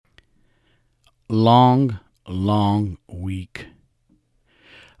long week.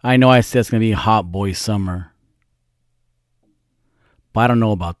 I know I said it's going to be a hot boy summer, but I don't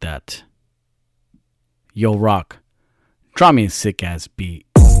know about that. Yo, Rock, drop me a sick ass beat.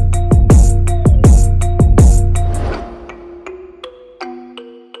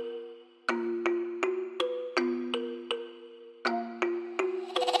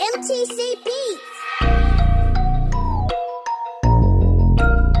 MTC Beats.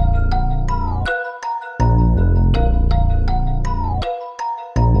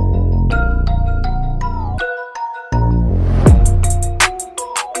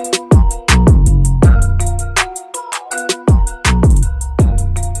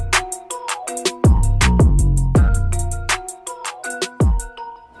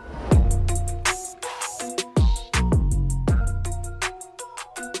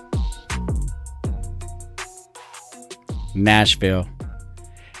 Nashville,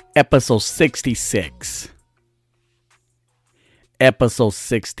 episode 66. Episode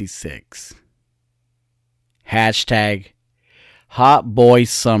 66. Hashtag Hot Boy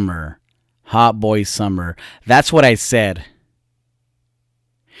Summer. Hot Boy Summer. That's what I said.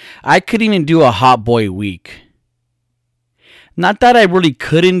 I couldn't even do a Hot Boy week. Not that I really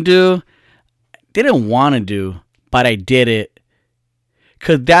couldn't do. Didn't want to do. But I did it.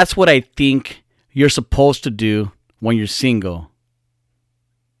 Because that's what I think you're supposed to do when you're single.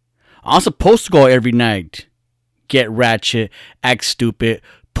 I'm supposed to go every night, get ratchet, act stupid,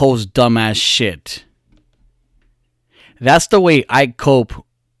 post dumbass shit. That's the way I cope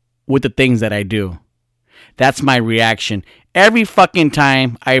with the things that I do. That's my reaction. Every fucking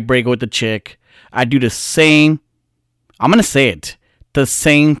time I break with a chick, I do the same, I'm gonna say it, the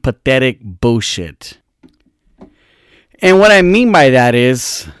same pathetic bullshit. And what I mean by that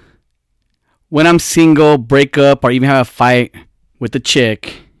is, when I'm single, break up, or even have a fight with a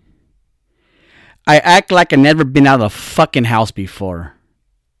chick, I act like I've never been out of the fucking house before.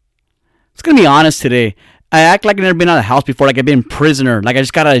 I'm just going to be honest today. I act like I've never been out of the house before, like I've been a prisoner, like I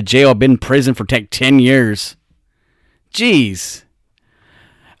just got out of jail, I've been in prison for 10 years. Jeez.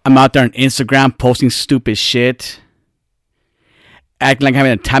 I'm out there on Instagram posting stupid shit, acting like I'm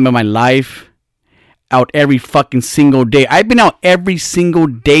having the time of my life, out every fucking single day. I've been out every single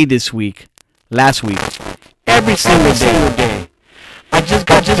day this week. Last week, every single day, I just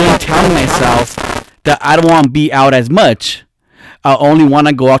got done telling myself that I don't want to be out as much. I only want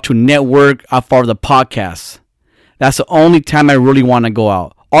to go out to network for the podcast. That's the only time I really want to go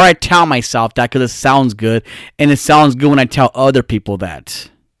out. Or I tell myself that because it sounds good, and it sounds good when I tell other people that.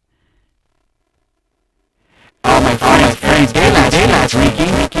 All my friends, day last week,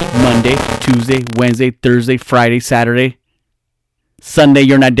 Monday, Tuesday, Wednesday, Thursday, Friday, Saturday, Sunday,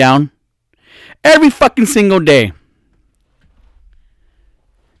 you're not down. Every fucking single day.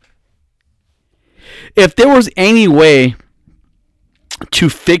 If there was any way to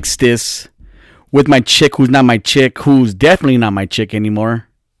fix this with my chick who's not my chick, who's definitely not my chick anymore,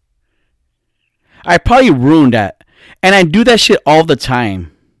 I probably ruined that. And I do that shit all the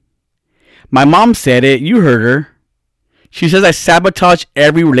time. My mom said it. You heard her. She says I sabotage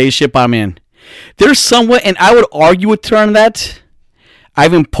every relationship I'm in. There's somewhat, and I would argue with her on that. I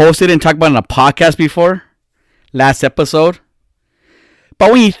even posted and talked about it on a podcast before, last episode.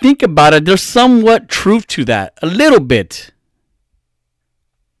 But when you think about it, there's somewhat truth to that, a little bit.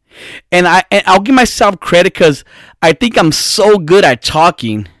 And I'll give myself credit because I think I'm so good at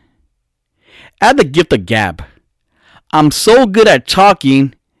talking. I have the gift of gab. I'm so good at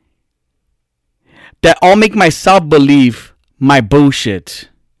talking that I'll make myself believe my bullshit.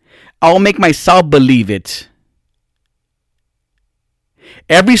 I'll make myself believe it.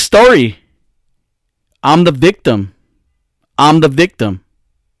 Every story, I'm the victim. I'm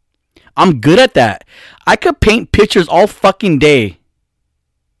good at that. I could paint pictures all fucking day.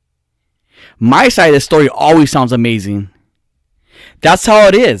 My side of the story always sounds amazing. That's how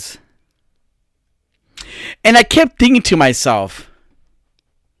it is. And I kept thinking to myself,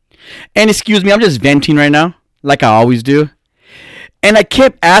 and excuse me, I'm just venting right now, like I always do. And I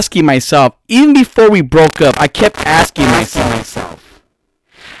kept asking myself, even before we broke up, I kept asking myself,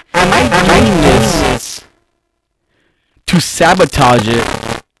 am I doing this to sabotage it?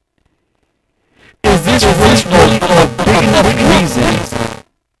 Is this really a big enough reason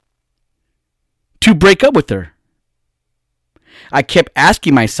to break up with her? I kept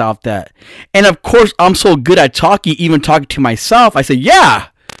asking myself that. And of course, I'm so good at talking, even talking to myself. I said, yeah.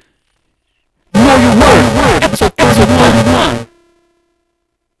 No, you weren't. Episode 1.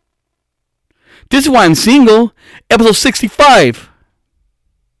 This is why I'm single. Episode 65.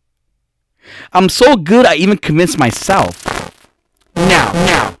 I'm so good I even convinced myself. Now,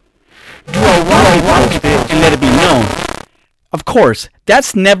 do I want Of course,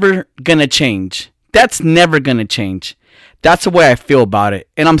 that's never gonna change. That's never gonna change. That's the way I feel about it,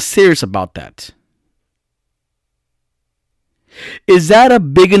 and I'm serious about that. Is that a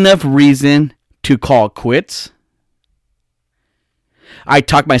big enough reason to call quits? I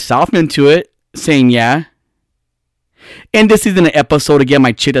talked myself into it, saying yeah. And this isn't an episode to get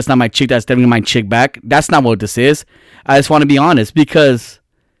my chick. That's not my chick. That's definitely my chick back. That's not what this is. I just want to be honest because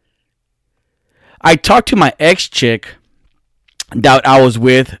I talked to my ex-chick that I was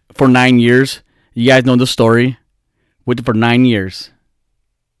with for 9 years. You guys know the story. With her for 9 years.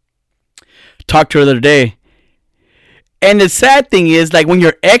 Talked to her the other day. And the sad thing is, like, when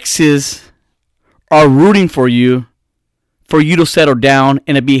your exes are rooting for you to settle down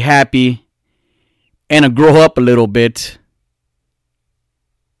and to be happy and to grow up a little bit,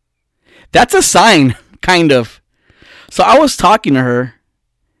 that's a sign, kind of. So I was talking to her,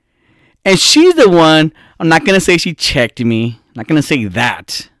 and she's the one, I'm not going to say she checked me. I'm not going to say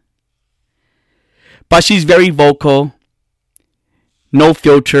that. But she's very vocal, no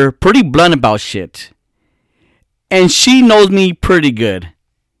filter, pretty blunt about shit. And she knows me pretty good.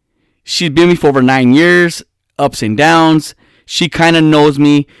 She's been with me for over 9 years, ups and downs. She kind of knows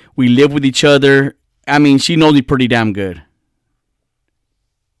me. We live with each other. I mean, she knows me pretty damn good.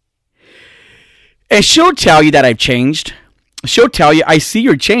 And she'll tell you that I've changed. She'll tell you, I see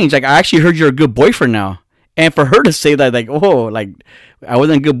your change. Like, I actually heard you're a good boyfriend now. And for her to say that, like, oh, like, I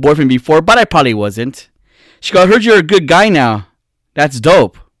wasn't a good boyfriend before, but I probably wasn't. She goes, I heard you're a good guy now. That's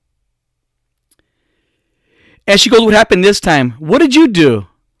dope. And she goes, what happened this time? What did you do?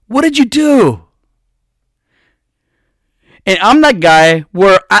 What did you do? And I'm that guy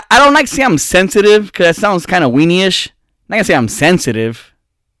where I don't like to say I'm sensitive because that sounds kind of weenie-ish. I'm not going to say I'm sensitive.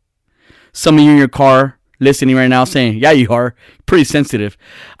 Some of you in your car listening right now saying, yeah, you are. Pretty sensitive.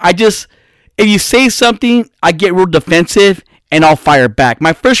 If you say something, I get real defensive and I'll fire back.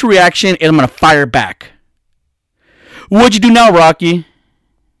 My first reaction is I'm going to fire back. What'd you do now, Rocky?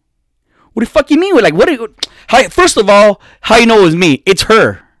 What the fuck you mean? Like, first of all, how you know it was me? It's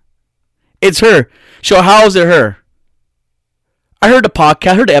her. It's her. So how is it her? I heard the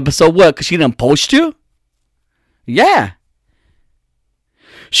podcast, I heard the episode. What? Because she didn't post you? Yeah.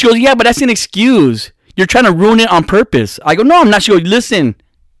 She goes, yeah, but that's an excuse. You're trying to ruin it on purpose. I go, no, I'm not. She goes, listen.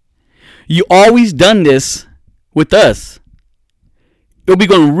 You always done this with us. It'll be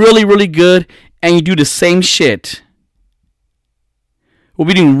going really, really good, and you do the same shit. We'll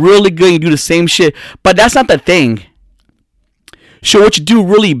be doing really good, and you do the same shit. But that's not the thing. So what you do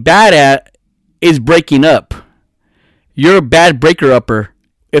really bad at is breaking up. You're a bad breaker-upper,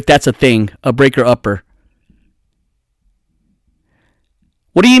 if that's a thing, a breaker-upper.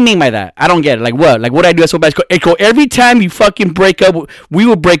 What do you mean by that? I don't get it. Like what? Like what I do that's so bad? Echo, every time you fucking break up, we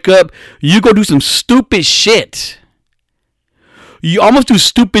will break up, you go do some stupid shit. You almost do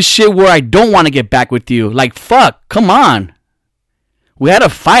stupid shit where I don't want to get back with you. Like, fuck, come on. We had a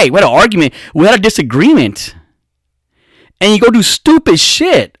fight. We had an argument. We had a disagreement. And you go do stupid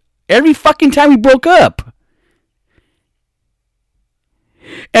shit every fucking time we broke up.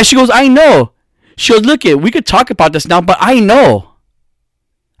 And she goes, I know. She goes, look, we could talk about this now, but I know.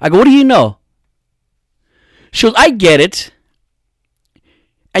 I go, what do you know? She goes, I get it.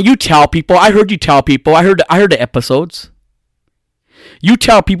 And you tell people. I heard you tell people. I heard the episodes. You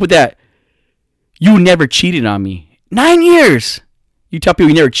tell people that you never cheated on me. 9 years. You tell people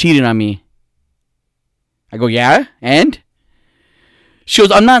you never cheated on me. I go, yeah, and? She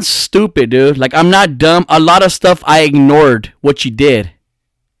goes, I'm not stupid, dude. Like, I'm not dumb. A lot of stuff I ignored what you did.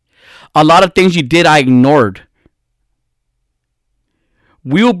 A lot of things you did I ignored.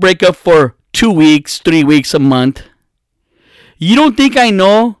 We will break up for 2 weeks, 3 weeks, a month. You don't think I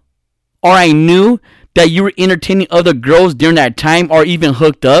know or I knew that you were entertaining other girls during that time or even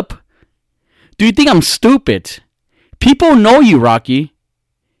hooked up? Do you think I'm stupid? People know you, Rocky.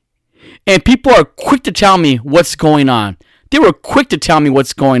 And people are quick to tell me what's going on. They were quick to tell me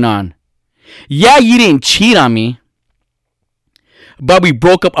what's going on. Yeah, you didn't cheat on me. But we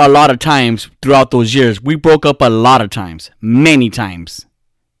broke up a lot of times throughout those years. We broke up a lot of times. Many times.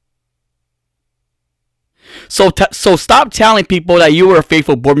 So stop telling people that you were a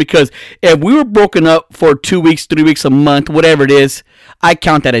faithful boy, because if we were broken up for 2 weeks, 3 weeks, a month, whatever it is, I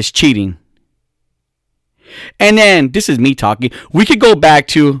count that as cheating. And then, this is me talking, we could go back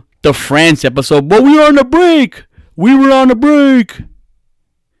to the Friends episode, but we were on a break. We were on a break.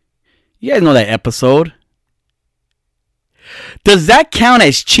 You guys know that episode. Does that count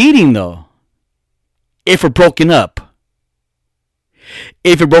as cheating, though? If we're broken up.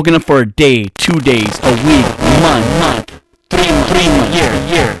 If you're broken up for a day, 2 days, a week, month, 3 months,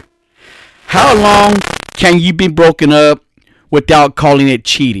 year. How long can you be broken up without calling it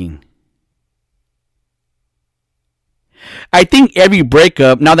cheating. I think every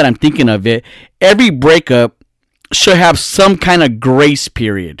breakup, now that I'm thinking of it, every breakup should have some kind of grace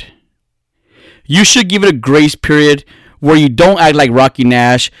period. You should give it a grace period where you don't act like Rocky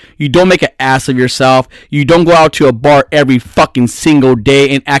Nash, you don't make an ass of yourself, you don't go out to a bar every fucking single day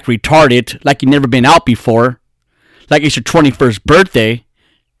and act retarded like you've never been out before, like it's your 21st birthday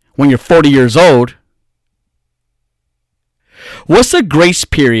when you're 40 years old. What's the grace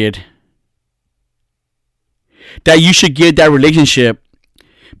period that you should give that relationship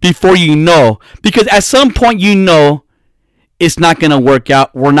before you know? Because at some point you know it's not going to work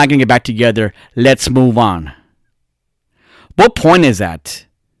out. We're not going to get back together. Let's move on. What point is that?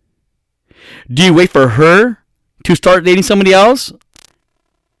 Do you wait for her to start dating somebody else?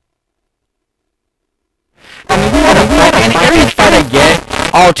 And every fight I get,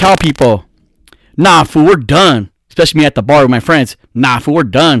 I'll tell people, nah, fool, we're done. Especially me at the bar with my friends. Nah, fool, we're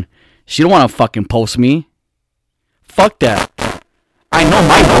done. She don't want to fucking post me. Fuck that. I know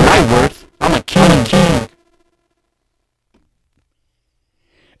my worth. I'm a king.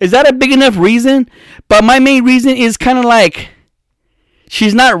 Is that a big enough reason? But my main reason is kind of like,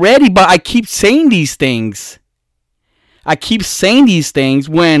 she's not ready, but I keep saying these things. I keep saying these things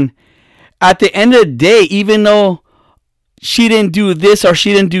when at the end of the day, even though she didn't do this or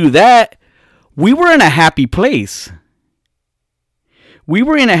she didn't do that, we were in a happy place. We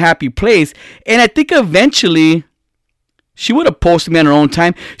were in a happy place. And I think eventually she would have posted me on her own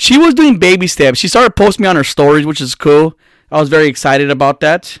time. She was doing baby steps. She started posting me on her stories, which is cool. I was very excited about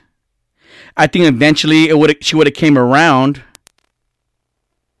that. I think eventually she would have came around.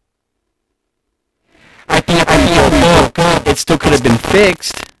 I think it still could have been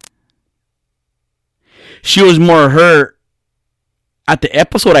fixed. She was more hurt at the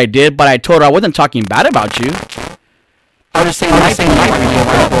episode I did, but I told her I wasn't talking bad about you. I was just saying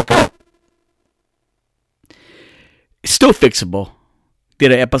my broke up. Still fixable.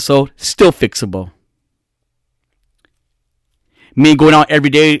 Did an episode, still fixable. Me going out every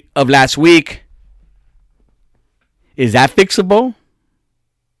day of last week, is that fixable?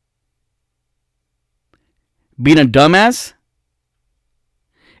 Being a dumbass,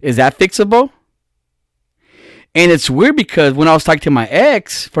 is that fixable? And it's weird because when I was talking to my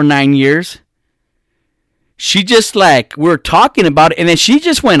ex for 9 years, she just like, we were talking about it, and then she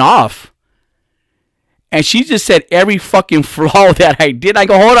just went off. And she just said every fucking flaw that I did. I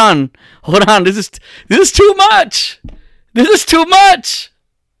go, hold on, this is too much. This is too much.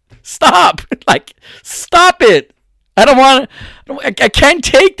 Stop. Like, stop it. I can't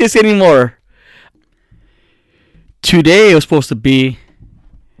take this anymore. Today it was supposed to be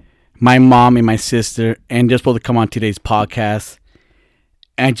my mom and my sister, and they're supposed to come on today's podcast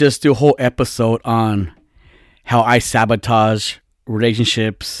and just do a whole episode on how I sabotage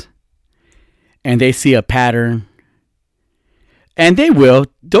relationships, and they see a pattern, and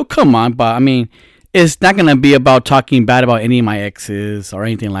they'll come on, but I mean, it's not going to be about talking bad about any of my exes or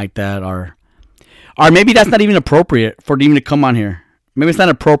anything like that, or maybe that's not even appropriate for them even to come on here. Maybe it's not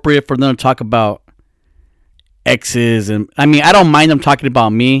appropriate for them to talk about exes, and I mean, I don't mind them talking about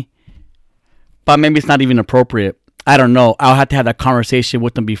me, but maybe it's not even appropriate. I don't know. I'll have to have that conversation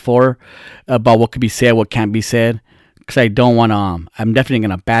with them before about what could be said, what can't be said, because I don't want to. I'm definitely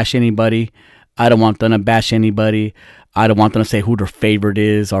gonna bash anybody. I don't want them to bash anybody. I don't want them to say who their favorite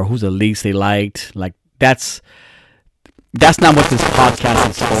is or who's the least they liked. Like, that's not what this podcast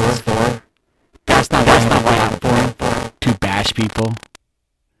is for. That's not what I'm for. To bash people.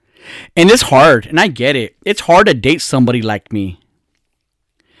 And it's hard, and I get it. It's hard to date somebody like me.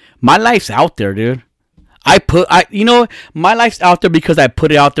 My life's out there, dude. My life's out there because I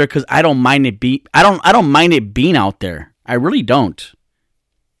put it out there, because I don't mind it I don't mind it being out there. I really don't.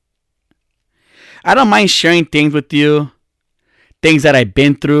 I don't mind sharing things with you, things that I've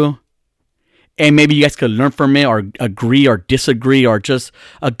been through, and maybe you guys could learn from it or agree or disagree, or just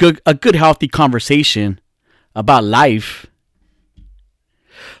a good healthy conversation about life.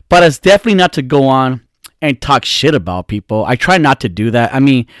 But it's definitely not to go on and talk shit about people. I try not to do that. I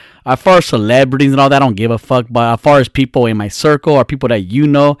mean, as far as celebrities and all that, I don't give a fuck. But as far as people in my circle or people that you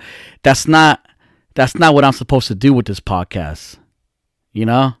know, that's not what I'm supposed to do with this podcast. You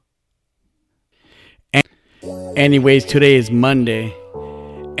know? Anyways, today is Monday.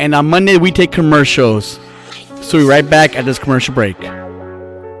 And on Monday, we take commercials. So we'll be right back at this commercial break.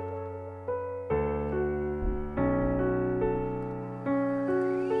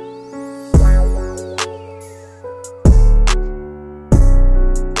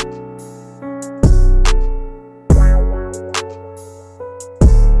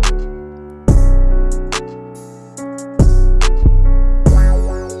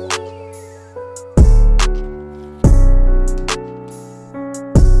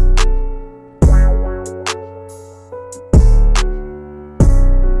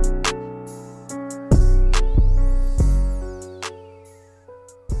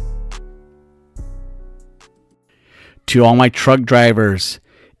 To all my truck drivers,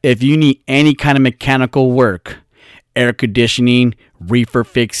 if you need any kind of mechanical work, air conditioning, reefer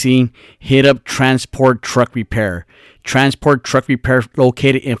fixing, hit up Transport Truck Repair. Transport Truck Repair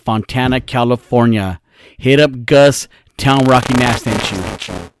located in Fontana, California. Hit up Gus, tell him Rocky Nash sent you.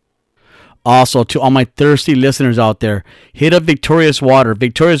 Also, to all my thirsty listeners out there, hit up Victorious Water.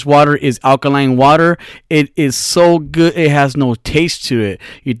 Victorious Water is alkaline water. It is so good. It has no taste to it.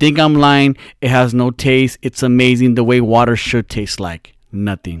 You think I'm lying? It has no taste. It's amazing the way water should taste like.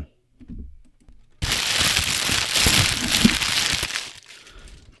 Nothing.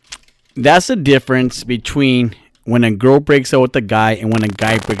 That's the difference between when a girl breaks up with a guy and when a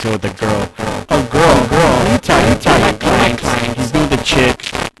guy breaks up with a girl. A girl. Let me tell you, he's been with a chick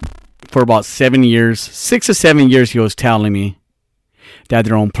for about 7 years, 6 or 7 years, he was telling me. They have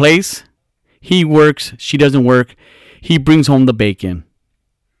their own place. He works. She doesn't work. He brings home the bacon.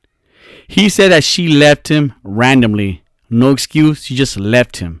 He said that she left him randomly. No excuse. She just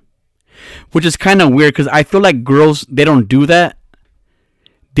left him. Which is kind of weird because I feel like girls, they don't do that.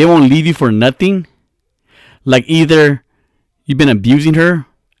 They won't leave you for nothing. Like either you've been abusing her.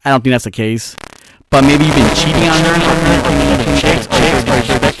 I don't think that's the case. But maybe you've been cheating on her.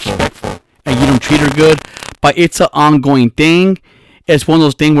 And you don't treat her good, but it's an ongoing thing. It's one of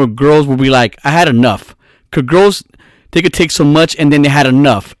those things where girls will be like, I had enough. Because girls, they could take so much and then they had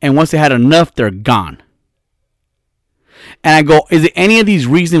enough. And once they had enough, they're gone. And I go, is it any of these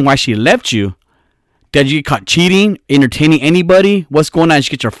reasons why she left you? Did you get caught cheating, entertaining anybody? What's going on? Did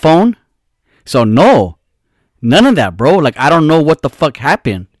you get your phone? So no, none of that, bro. Like, I don't know what the fuck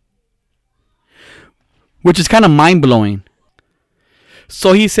happened. Which is kind of mind-blowing.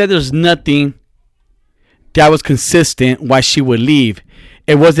 So he said there's nothing that was consistent why she would leave.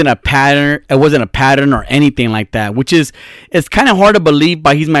 It wasn't a pattern. It wasn't a pattern or anything like that. Which is, it's kind of hard to believe,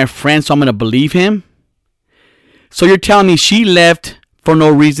 but he's my friend, so I'm going to believe him. So you're telling me she left for no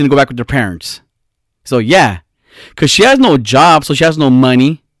reason to go back with her parents. So yeah. Because she has no job, so she has no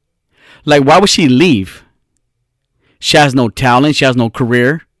money. Like, why would she leave? She has no talent. She has no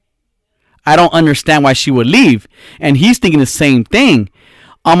career. I don't understand why she would leave. And he's thinking the same thing.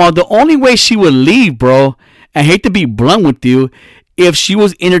 The only way she would leave, bro, I hate to be blunt with you, if she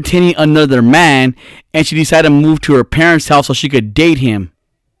was entertaining another man and she decided to move to her parents' house so she could date him.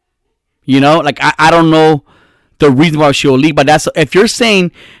 You know, like, I don't know the reason why she will leave, but that's, if you're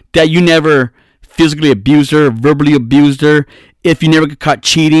saying that you never physically abused her, verbally abused her, if you never got caught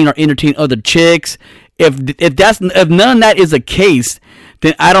cheating or entertaining other chicks, if none of that is the case,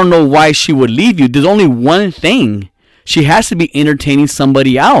 then I don't know why she would leave you. There's only one thing. She has to be entertaining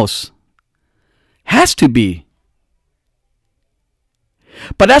somebody else. Has to be.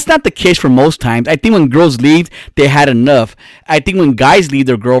 But that's not the case for most times. I think when girls leave, they had enough. I think when guys leave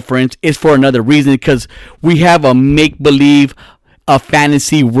their girlfriends, it's for another reason, because we have a make-believe, a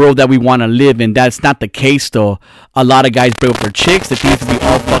fantasy world that we want to live in. That's not the case, though. A lot of guys break up their chicks. They think it's to be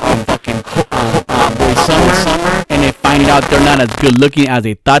all fucking boy summer, and they find out they're not as good looking as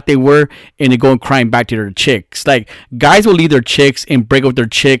they thought they were, and they go and crying back to their chicks. Like, guys will leave their chicks and break up their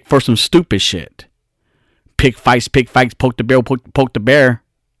chick for some stupid shit. Pick fights, poke the bear.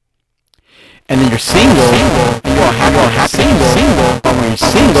 And then you're single, and you're happy single. But when you're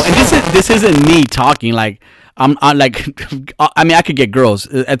single, and this isn't me talking. Like, I'm like, I mean, I could get girls.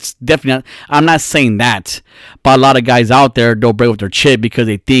 It's definitely not, I'm not saying that. But a lot of guys out there don't break up with their chick because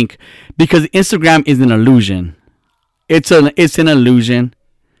they think, because Instagram is an illusion. It's an illusion.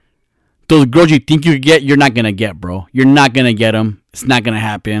 Those girls you think you could get, you're not gonna get, bro. You're not gonna get them. It's not gonna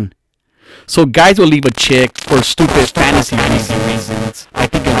happen. So guys will leave a chick for stupid fantasy reasons. I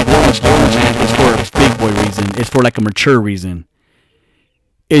think a woman's man is for a big boy reason. It's for like a mature reason.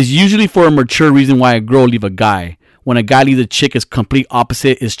 It's usually for a mature reason why a girl leave a guy. When a guy leaves a chick, is complete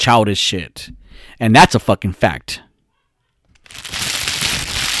opposite, is childish shit. And that's a fucking fact.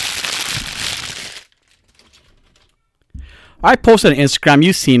 I posted on Instagram,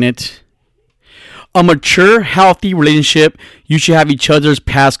 you've seen it. A mature, healthy relationship, you should have each other's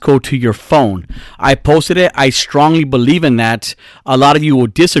passcode to your phone. I posted it. I strongly believe in that. A lot of you will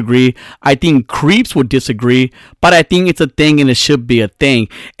disagree. I think creeps will disagree, but I think it's a thing and it should be a thing.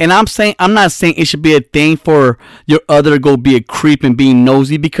 And I'm not saying it should be a thing for your other to go be a creep and being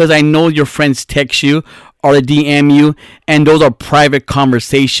nosy, because I know your friends text you or they DM you, and those are private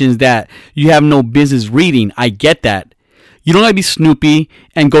conversations that you have no business reading. I get that. You don't have to be snoopy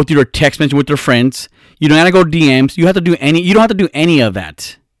and go through your text message with your friends. You don't have to go DMs. You don't have to do any of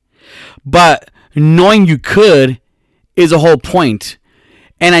that. But knowing you could is a whole point.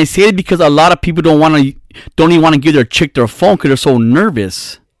 And I say it because a lot of people don't even want to give their chick their phone because they're so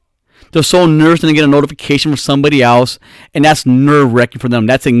nervous. They're so nervous when they get a notification from somebody else, and that's nerve-wracking for them.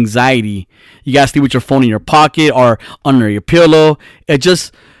 That's anxiety. You gotta sleep with your phone in your pocket or under your pillow. It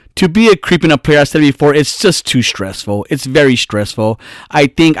just, to be a creep in a player, I said before, it's just too stressful. It's very stressful. I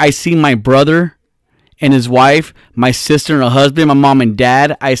think I see my brother and his wife, my sister and her husband, my mom and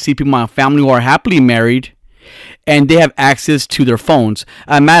dad. I see people in my family who are happily married, and they have access to their phones.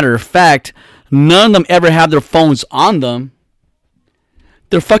 As a matter of fact, none of them ever have their phones on them.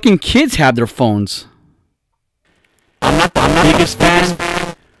 Their fucking kids have their phones. I'm not the biggest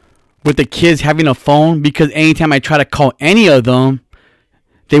fan with the kids having a phone, because anytime I try to call any of them,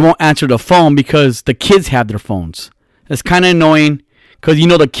 they won't answer the phone because the kids have their phones. It's kind of annoying, because you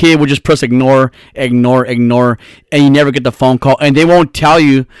know the kid will just press ignore, and you never get the phone call. And they won't tell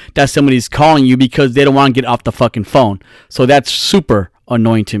you that somebody's calling you because they don't want to get off the fucking phone. So that's super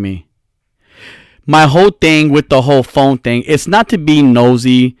annoying to me. My whole thing with the whole phone thing, it's not to be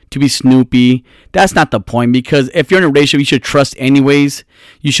nosy, to be snoopy. That's not the point, because if you're in a relationship, you should trust anyways.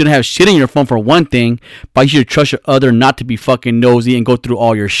 You shouldn't have shit in your phone for one thing, but you should trust your other not to be fucking nosy and go through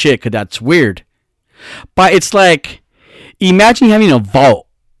all your shit, because that's weird. But it's like, imagine having a vault,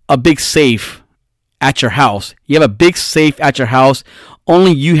 a big safe at your house. You have a big safe at your house,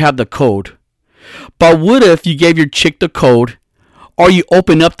 only you have the code. But what if you gave your chick the code, or you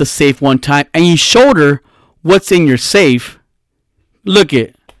open up the safe one time and you showed her what's in your safe? Look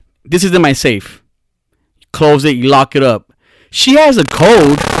it, this is in my safe. You close it, you lock it up. She has a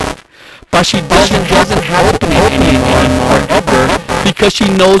code, but she doesn't have to open it anymore ever, because she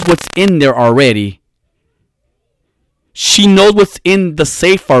knows what's in there already. She knows what's in the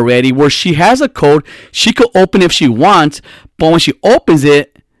safe already, where she has a code. She could open it if she wants, but when she opens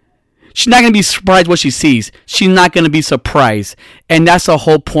it, she's not going to be surprised what she sees. She's not going to be surprised. And that's the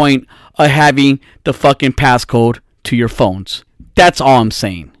whole point of having the fucking passcode to your phones. That's all I'm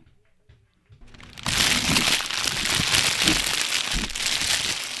saying.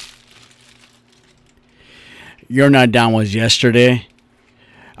 You're Not Down was yesterday.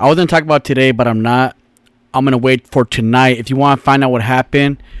 I was going to talk about today, but I'm not. I'm going to wait for tonight. If you want to find out what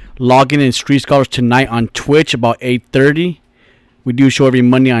happened, log in Street Scholars tonight on Twitch about 8:30. We do a show every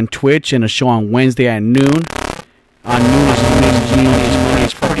Monday on Twitch and a show on Wednesday at noon. On noon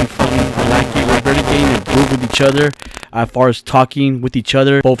it's pretty funny. I like it. We're very getting a groove with each other as far as talking with each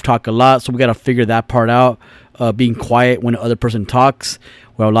other. Both talk a lot, so we got to figure that part out. Being quiet when the other person talks.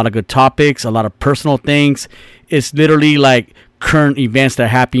 We have a lot of good topics, a lot of personal things. It's literally like current events that are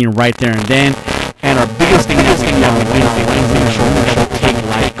happening right there and then. And our biggest thing is Wednesday show, we take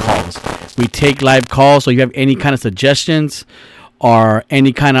live calls. We take live calls, so you have any kind of suggestions, or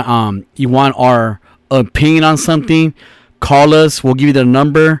any kind of you want our opinion on something, call us. We'll give you the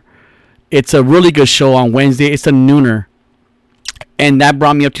number. It's a really good show on Wednesday. It's a nooner. And that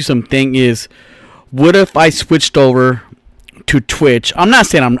brought me up to something is, what if I switched over to Twitch? I'm not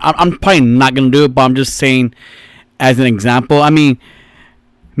saying I'm probably not going to do it, but I'm just saying as an example. I mean,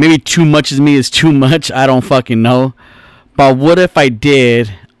 maybe too much is me is too much. I don't fucking know. But what if I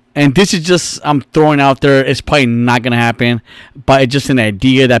did? And this is just, I'm throwing out there, it's probably not going to happen, but it's just an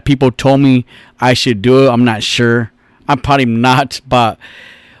idea that people told me I should do it. I'm not sure. I'm probably not, but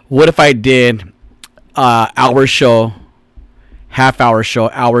what if I did hour show, half-hour show,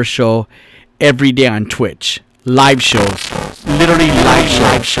 hour show every day on Twitch? Live shows. Literally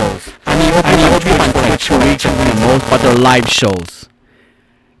live shows. I mean, it'll be like 2 weeks or the most, but they're live shows.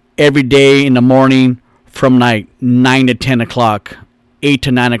 Every day in the morning from like 9 to 10 o'clock. 8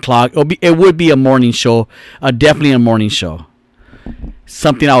 to 9 o'clock. It would be a morning show. Definitely a morning show.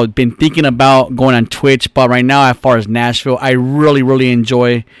 Something I've been thinking about going on Twitch. But right now, as far as Nashville, I really, really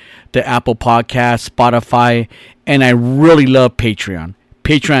enjoy the Apple Podcast, Spotify, and I really love Patreon.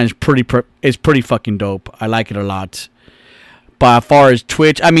 Patreon is pretty fucking dope. I like it a lot. But as far as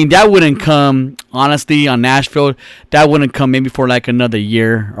Twitch, I mean, that wouldn't come, honestly, on Nashville. That wouldn't come maybe for like another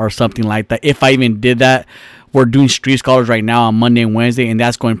year or something like that. If I even did that. We're doing Street Scholars right now on Monday and Wednesday, and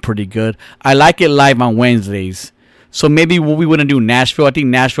that's going pretty good. I like it live on Wednesdays. So maybe what we wouldn't do Nashville. I think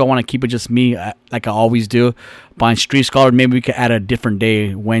Nashville, I want to keep it just me, like I always do. But on Street Scholars, maybe we could add a different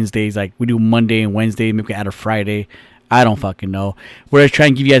day, Wednesdays. Like we do Monday and Wednesday. Maybe we could add a Friday. I don't fucking know. We're just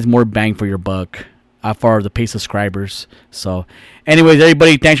trying to give you guys more bang for your buck as far as the paid subscribers. So anyways,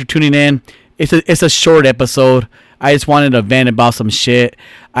 everybody, thanks for tuning in. It's a short episode. I just wanted to vent about some shit.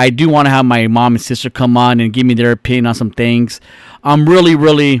 I do want to have my mom and sister come on and give me their opinion on some things. I'm really,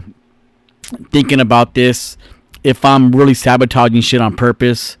 really thinking about this. If I'm really sabotaging shit on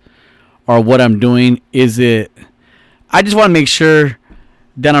purpose or what I'm doing. I just want to make sure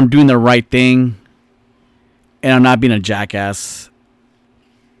that I'm doing the right thing and I'm not being a jackass.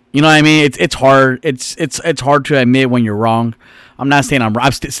 You know what I mean? It's hard. It's hard to admit when you're wrong. I'm not saying I'm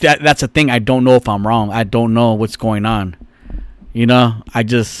wrong. That's the thing. I don't know if I'm wrong. I don't know what's going on. You know, I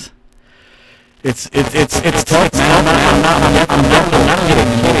just it's tough, man.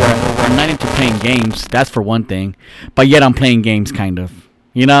 I'm not into playing games. That's for one thing. But yet I'm playing games, kind of.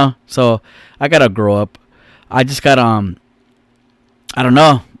 You know, so I gotta grow up. I just gotta I don't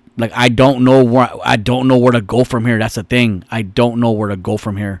know. Like I don't know where to go from here. That's the thing. I don't know where to go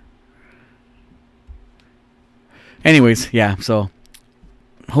from here. Anyways, yeah. So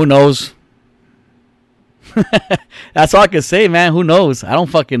who knows? That's all I can say, man. Who knows? I don't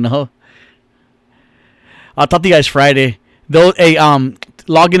fucking know. I'll talk to you guys Friday. Though, hey,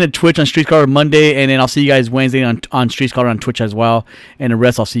 log into Twitch on Street Scholar Monday, and then I'll see you guys Wednesday on Street Scholar on Twitch as well. And the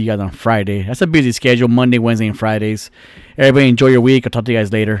rest, I'll see you guys on Friday. That's a busy schedule: Monday, Wednesday, and Fridays. Everybody enjoy your week. I'll talk to you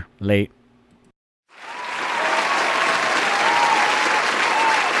guys later. Late.